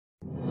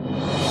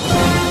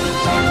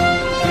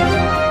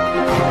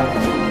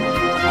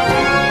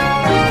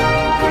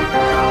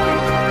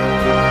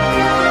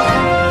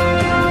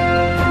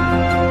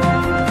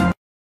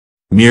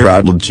Mere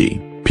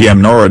Atalji,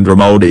 PM Narendra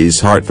Modi's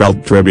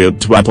heartfelt tribute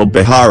to Atal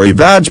Bihari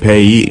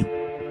Vajpayee.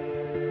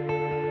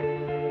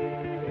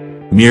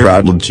 Mere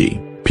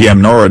Atalji,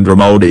 PM Narendra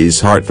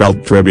Modi's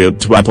heartfelt tribute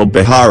to Atal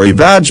Bihari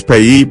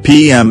Vajpayee.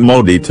 PM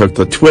Modi took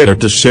to Twitter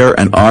to share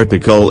an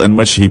article in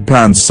which he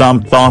penned some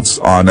thoughts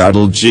on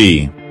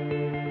Atalji.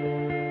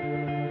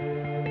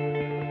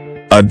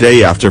 A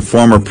day after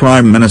former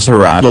Prime Minister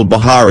Atal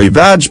Bihari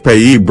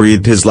Vajpayee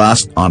breathed his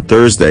last on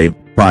Thursday,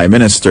 Prime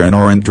Minister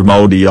Narendra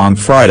Modi on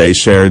Friday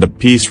shared a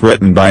piece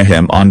written by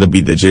him on the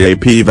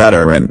BJP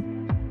veteran.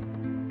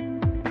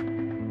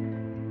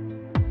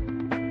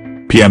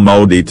 PM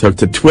Modi took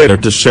to Twitter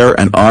to share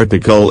an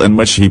article in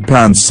which he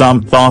penned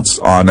some thoughts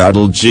on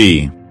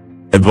Atalji.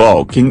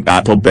 Evoking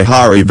Atal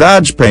Bihari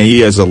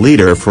Vajpayee as a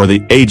leader for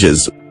the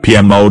ages,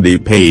 PM Modi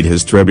paid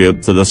his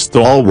tribute to the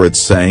stalwart,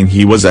 saying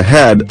he was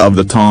ahead of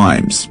the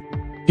times.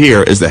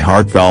 Here is the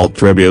heartfelt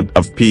tribute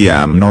of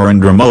PM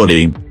Narendra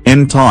Modi.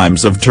 In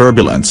times of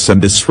turbulence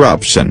and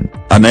disruption,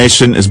 a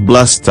nation is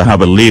blessed to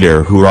have a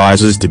leader who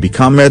rises to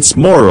become its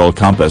moral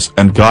compass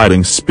and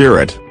guiding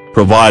spirit,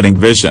 providing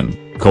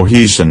vision,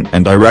 cohesion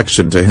and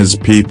direction to his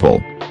people.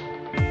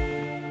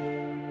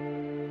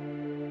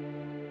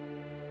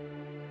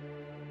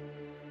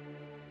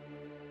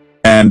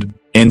 And,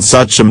 in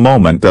such a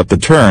moment at the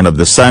turn of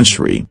the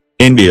century,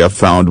 India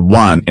found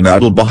one in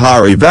Atal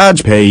Bihari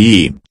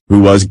Vajpayee,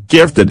 who was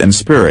gifted in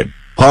spirit,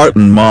 heart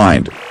and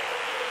mind.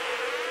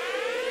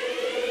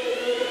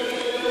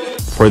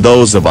 For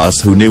those of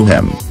us who knew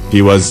him,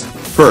 he was,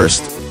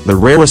 first, the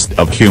rarest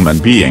of human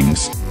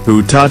beings,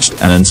 who touched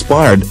and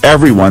inspired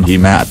everyone he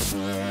met.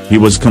 He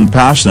was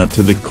compassionate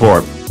to the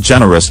core,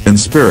 generous in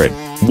spirit,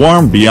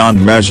 warm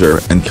beyond measure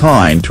and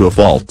kind to a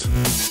fault.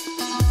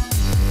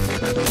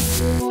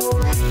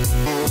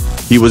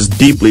 He was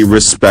deeply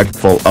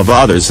respectful of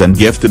others and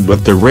gifted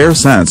with the rare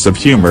sense of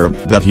humor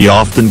that he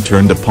often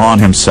turned upon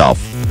himself.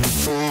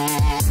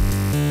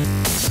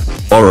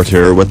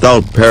 Orator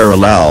without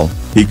parallel,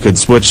 he could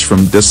switch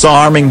from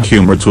disarming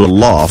humor to a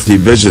lofty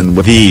vision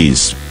with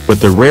ease,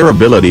 with the rare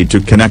ability to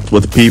connect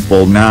with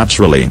people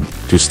naturally,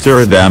 to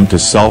stir them to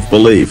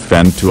self-belief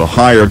and to a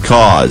higher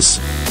cause.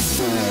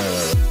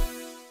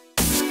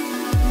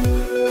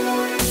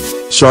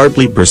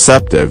 Sharply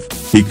perceptive,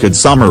 he could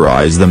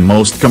summarize the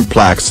most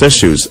complex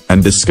issues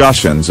and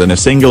discussions in a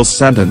single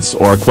sentence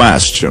or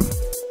question.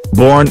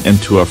 Born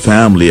into a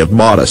family of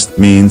modest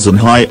means and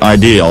high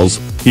ideals,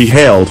 he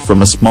hailed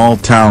from a small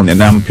town in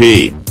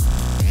MP.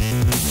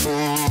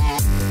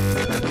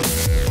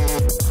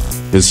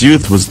 His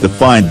youth was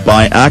defined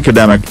by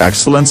academic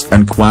excellence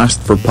and quest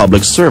for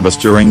public service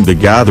during the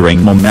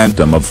gathering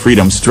momentum of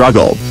freedom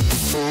struggle.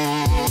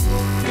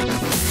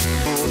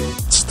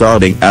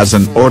 Starting as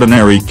an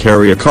ordinary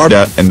carrier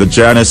in the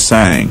Janus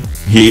Sangh,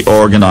 he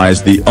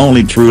organized the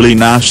only truly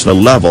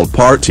national-level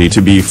party to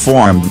be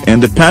formed,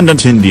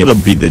 Independent India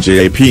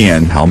BJP,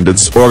 and helmed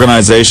its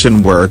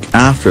organization work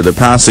after the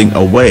passing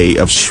away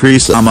of Sri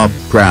Sama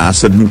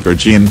Prasad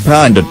Mukherjee and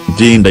Pandit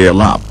Deen Dayal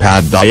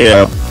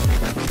Upadhyaya.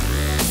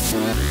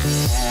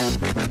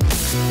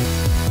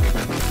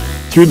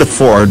 Through the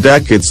 4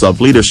 decades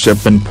of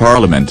leadership in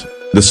Parliament,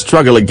 the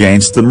struggle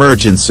against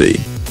emergency,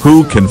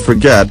 who can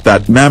forget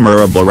that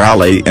memorable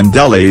rally in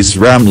Delhi's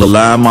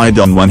Ramlala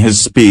Maidan when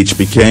his speech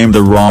became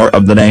the roar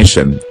of the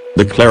nation,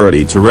 the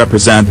clarity to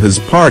represent his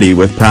party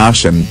with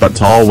passion but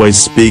to always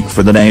speak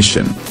for the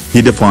nation.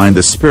 He defined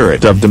the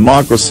spirit of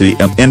democracy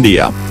in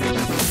India.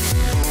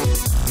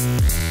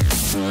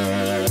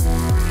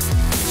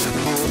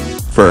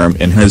 Firm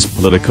in his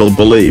political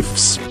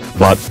beliefs,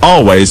 but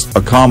always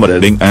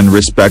accommodating and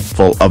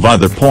respectful of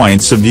other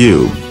points of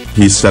view,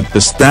 he set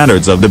the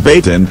standards of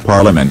debate in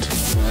Parliament.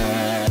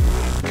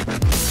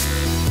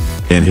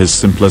 In his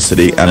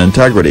simplicity and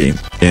integrity,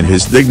 in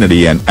his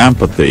dignity and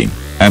empathy,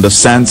 and a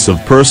sense of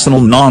personal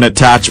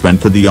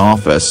non-attachment to the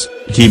office,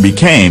 he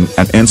became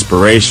an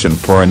inspiration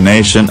for a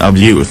nation of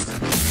youth.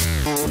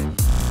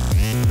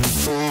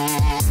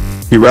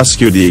 He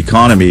rescued the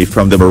economy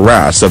from the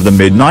morass of the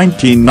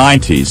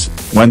mid-1990s,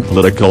 when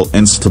political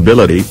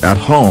instability at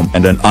home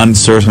and an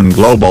uncertain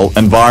global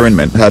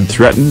environment had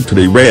threatened to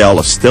derail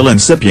a still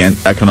incipient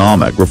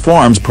economic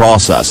reforms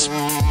process.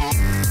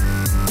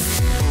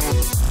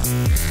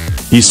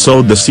 He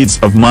sowed the seeds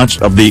of much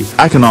of the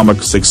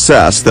economic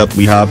success that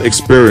we have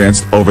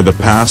experienced over the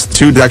past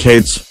 2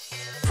 decades.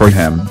 For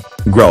him,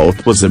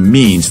 growth was a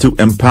means to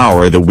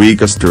empower the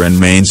weakest and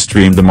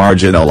mainstream the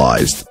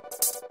marginalized.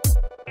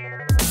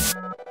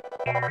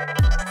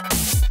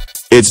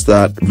 It's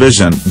that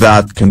vision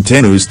that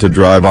continues to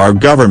drive our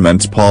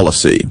government's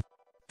policy.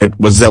 It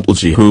was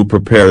Atalji who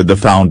prepared the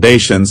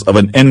foundations of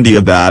an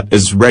India that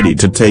is ready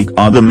to take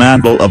on the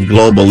mantle of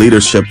global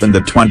leadership in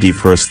the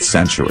 21st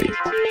century.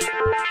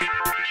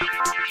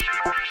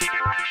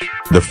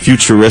 The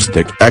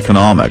futuristic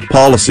economic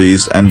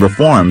policies and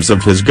reforms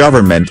of his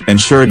government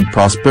ensured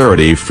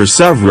prosperity for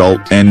several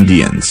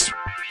Indians.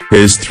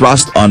 His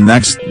thrust on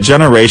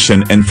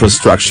next-generation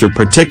infrastructure,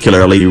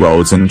 particularly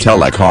roads and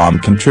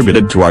telecom,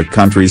 contributed to our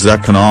country's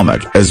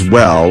economic as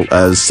well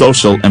as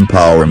social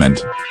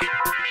empowerment.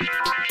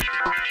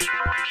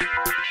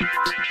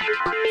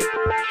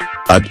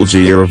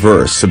 Atalji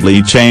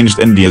irreversibly changed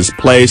India's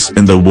place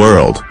in the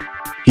world.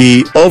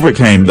 He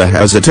overcame the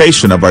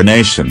hesitation of our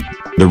nation,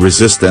 the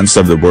resistance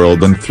of the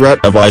world and threat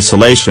of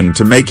isolation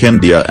to make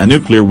India a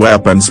nuclear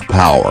weapons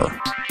power.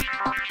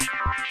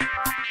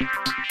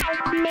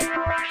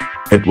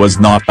 It was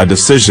not a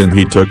decision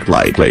he took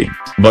lightly,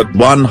 but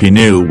one he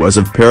knew was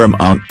of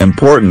paramount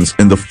importance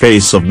in the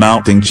face of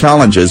mounting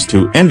challenges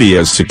to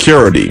India's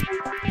security.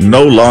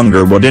 No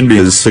longer would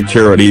India's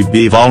security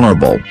be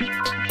vulnerable.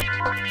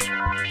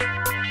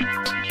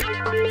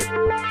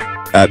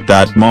 At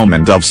that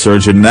moment of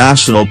surging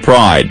national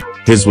pride,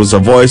 his was a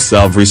voice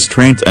of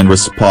restraint and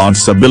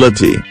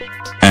responsibility.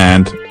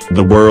 And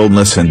the world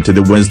listened to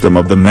the wisdom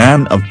of the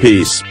man of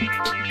peace.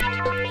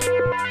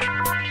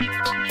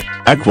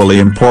 Equally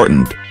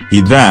important,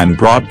 he then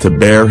brought to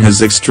bear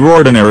his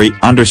extraordinary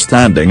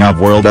understanding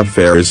of world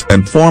affairs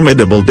and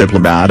formidable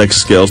diplomatic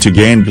skills to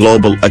gain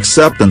global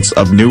acceptance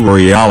of new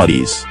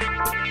realities.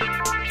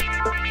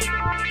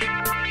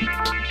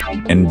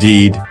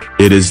 Indeed,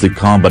 it is the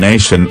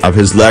combination of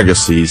his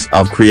legacies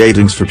of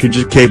creating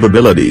strategic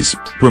capabilities,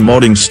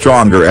 promoting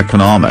stronger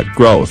economic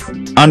growth,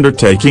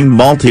 undertaking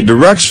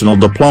multi-directional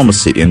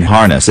diplomacy and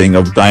harnessing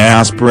of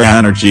diaspora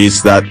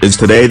energies that is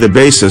today the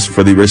basis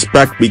for the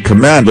respect we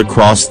command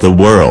across the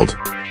world.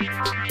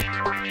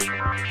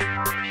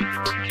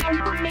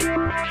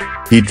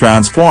 He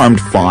transformed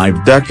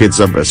 5 decades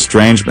of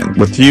estrangement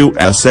with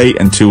USA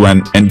into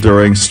an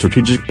enduring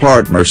strategic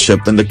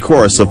partnership in the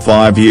course of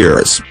 5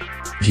 years.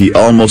 He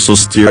also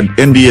steered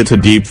India to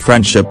deep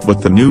friendship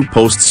with the new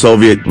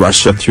post-Soviet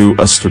Russia through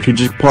a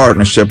strategic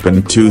partnership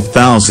in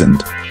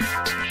 2000.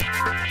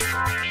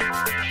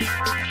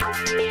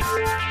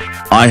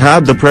 I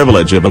had the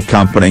privilege of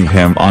accompanying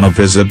him on a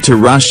visit to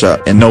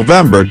Russia in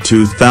November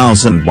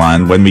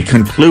 2001 when we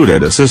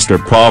concluded a sister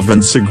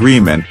province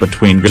agreement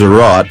between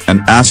Gujarat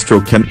and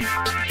Astrakhan.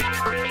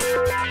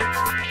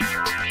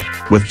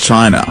 With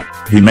China,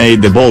 he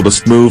made the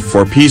boldest move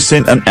for peace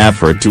in an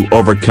effort to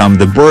overcome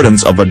the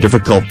burdens of a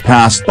difficult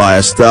past by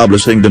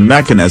establishing the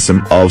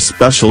mechanism of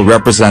special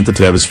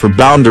representatives for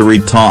boundary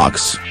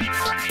talks.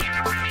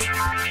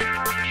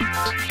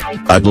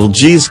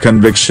 Atalji's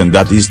conviction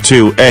that these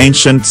two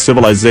ancient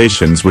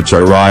civilizations which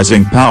are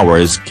rising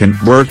powers can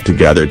work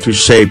together to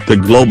shape the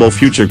global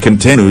future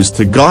continues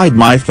to guide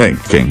my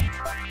thinking.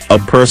 A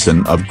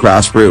person of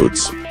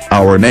grassroots,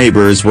 our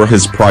neighbors were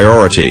his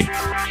priority.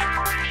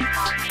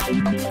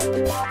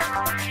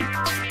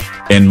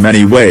 In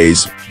many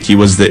ways, he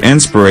was the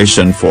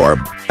inspiration for,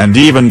 and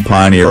even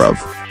pioneer of,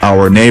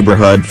 our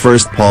neighborhood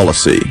first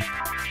policy.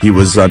 He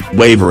was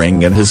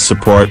unwavering in his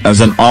support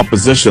as an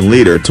opposition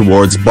leader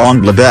towards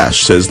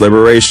Bangladesh's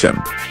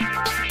liberation.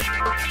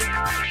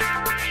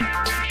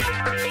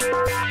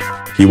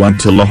 He went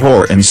to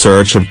Lahore in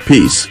search of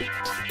peace.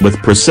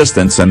 With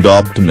persistence and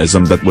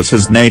optimism that was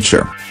his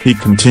nature, he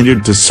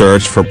continued to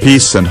search for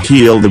peace and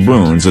heal the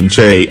wounds in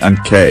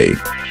J&K.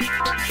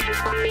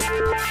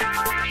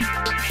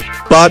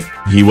 But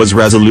he was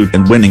resolute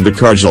in winning the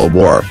Kargil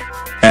War.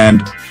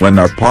 And, when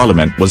our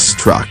parliament was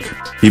struck,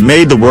 he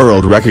made the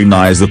world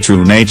recognize the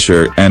true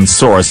nature and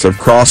source of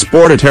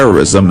cross-border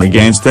terrorism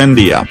against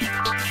India.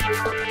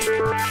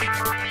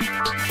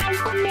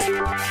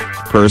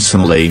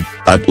 Personally,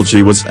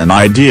 Atalji was an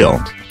ideal,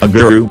 a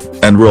guru,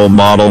 and role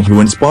model who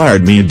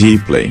inspired me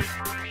deeply.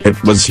 It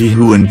was he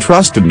who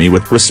entrusted me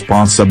with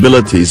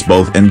responsibilities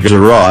both in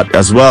Gujarat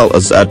as well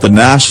as at the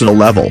national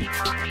level.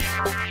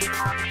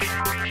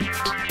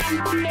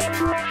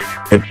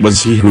 It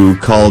was he who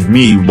called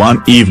me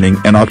one evening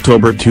in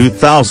October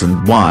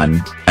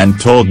 2001, and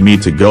told me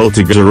to go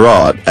to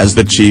Gujarat as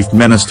the chief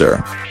minister.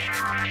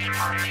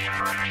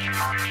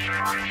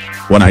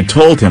 When I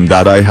told him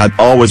that I had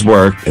always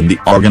worked in the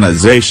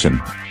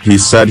organization, he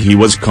said he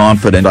was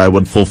confident I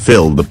would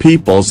fulfill the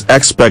people's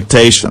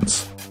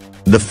expectations.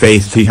 The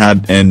faith he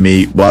had in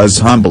me was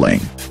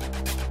humbling.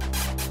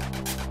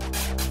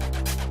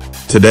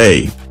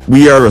 Today,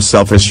 we are a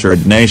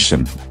self-assured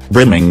nation,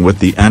 brimming with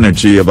the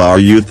energy of our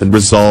youth and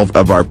resolve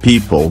of our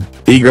people,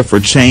 eager for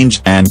change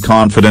and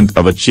confident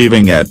of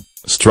achieving it,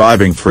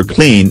 striving for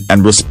clean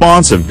and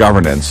responsive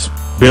governance,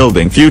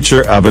 building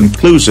future of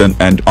inclusion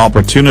and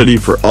opportunity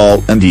for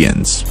all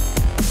Indians.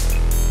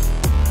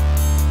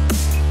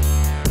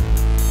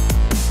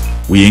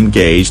 We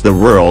engage the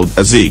world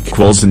as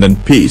equals and in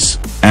peace,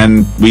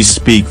 and we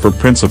speak for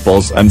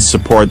principles and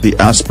support the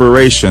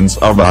aspirations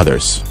of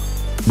others.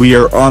 We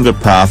are on the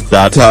path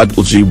that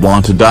Atalji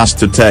wanted us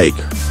to take.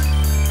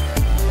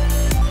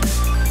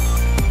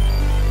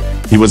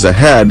 He was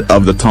ahead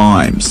of the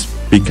times,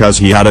 because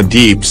he had a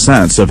deep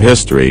sense of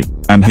history,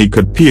 and he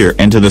could peer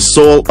into the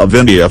soul of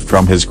India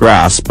from his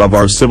grasp of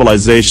our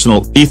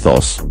civilizational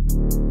ethos.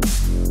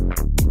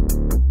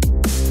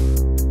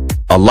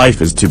 A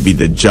life is to be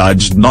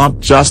judged not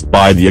just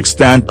by the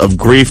extent of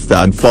grief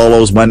that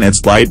follows when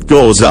its light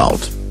goes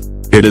out.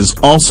 It is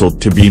also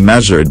to be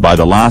measured by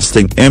the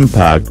lasting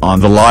impact on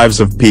the lives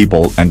of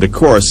people and the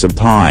course of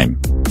time.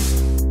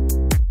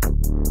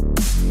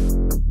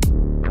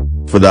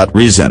 For that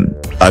reason,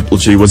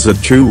 Atalji was a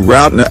true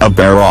Ratna of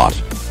Bharat.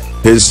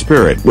 His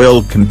spirit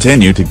will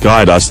continue to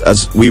guide us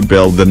as we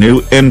build the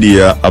new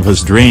India of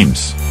his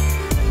dreams.